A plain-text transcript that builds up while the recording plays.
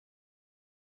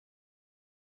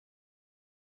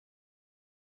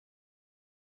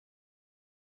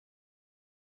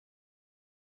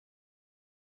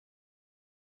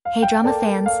Hey drama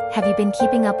fans, have you been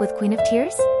keeping up with Queen of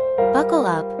Tears? Buckle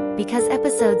up, because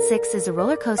episode 6 is a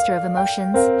roller coaster of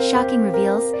emotions, shocking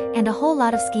reveals, and a whole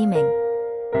lot of scheming.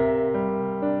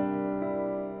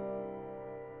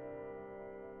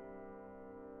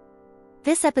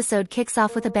 This episode kicks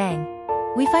off with a bang.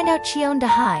 We find out Cheon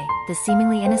Da-hai, the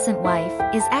seemingly innocent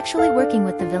wife, is actually working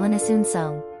with the villainous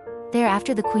Eun-sung. They're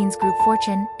after the queen's group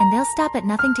fortune, and they'll stop at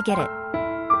nothing to get it.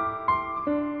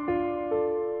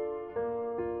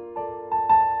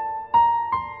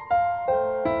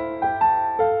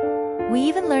 We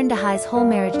even learned Da-hai's whole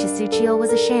marriage to Soo-cheol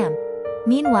was a sham.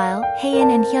 Meanwhile, Hae-in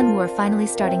and Hyun-woo are finally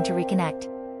starting to reconnect.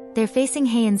 They're facing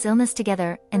Hae-in's illness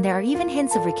together, and there are even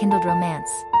hints of rekindled romance.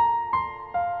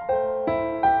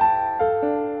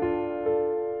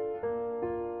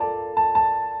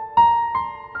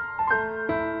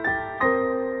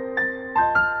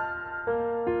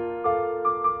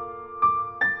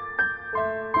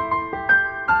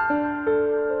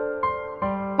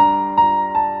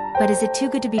 But is it too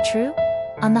good to be true?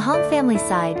 On the Hong family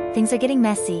side, things are getting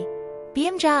messy.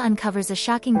 BM-ja uncovers a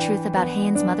shocking truth about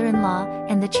Hae-in's mother-in-law,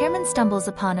 and the chairman stumbles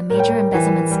upon a major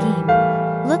embezzlement scheme.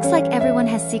 Looks like everyone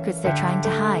has secrets they're trying to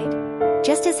hide.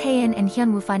 Just as Hae-in and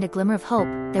Hyun-woo find a glimmer of hope,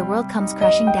 their world comes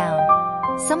crashing down.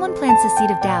 Someone plants a seed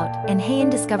of doubt, and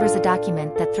Hae-in discovers a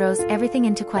document that throws everything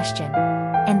into question.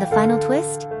 And the final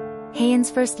twist? Hae-in's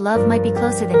first love might be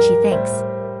closer than she thinks.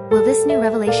 Will this new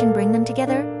revelation bring them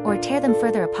together, or tear them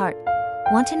further apart?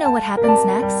 Want to know what happens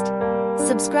next?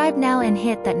 Subscribe now and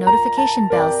hit that notification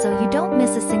bell so you don't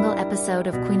miss a single episode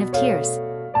of Queen of Tears.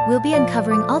 We'll be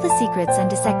uncovering all the secrets and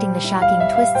dissecting the shocking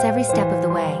twists every step of the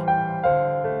way.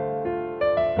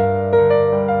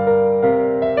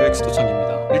 UX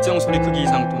도청입니다. 일정 소리 크기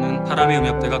이상 또는 사람의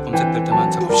음역대가 검색될 때만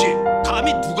없이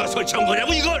감히 누가 설치한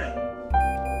거냐고 이걸!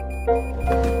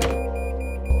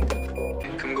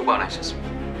 금고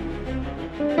반환하셨습니다.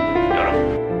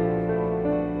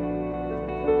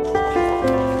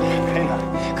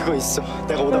 그거 있어.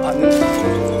 내가 오다 봤는데.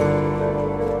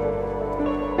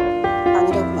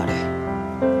 아니라고 말해.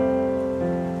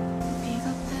 내가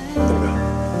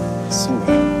쓴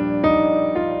거야.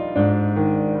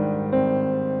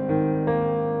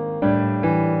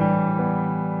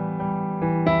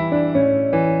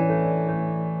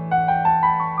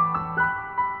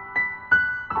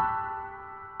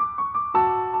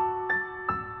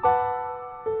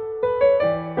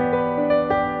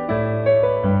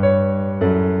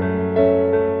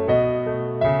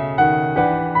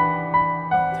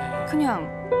 그냥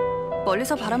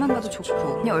멀리서 바라만 봐도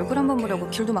좋고 그냥 얼굴 한번 보려고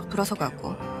길도 막 돌아서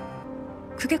가고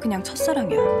그게 그냥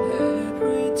첫사랑이야.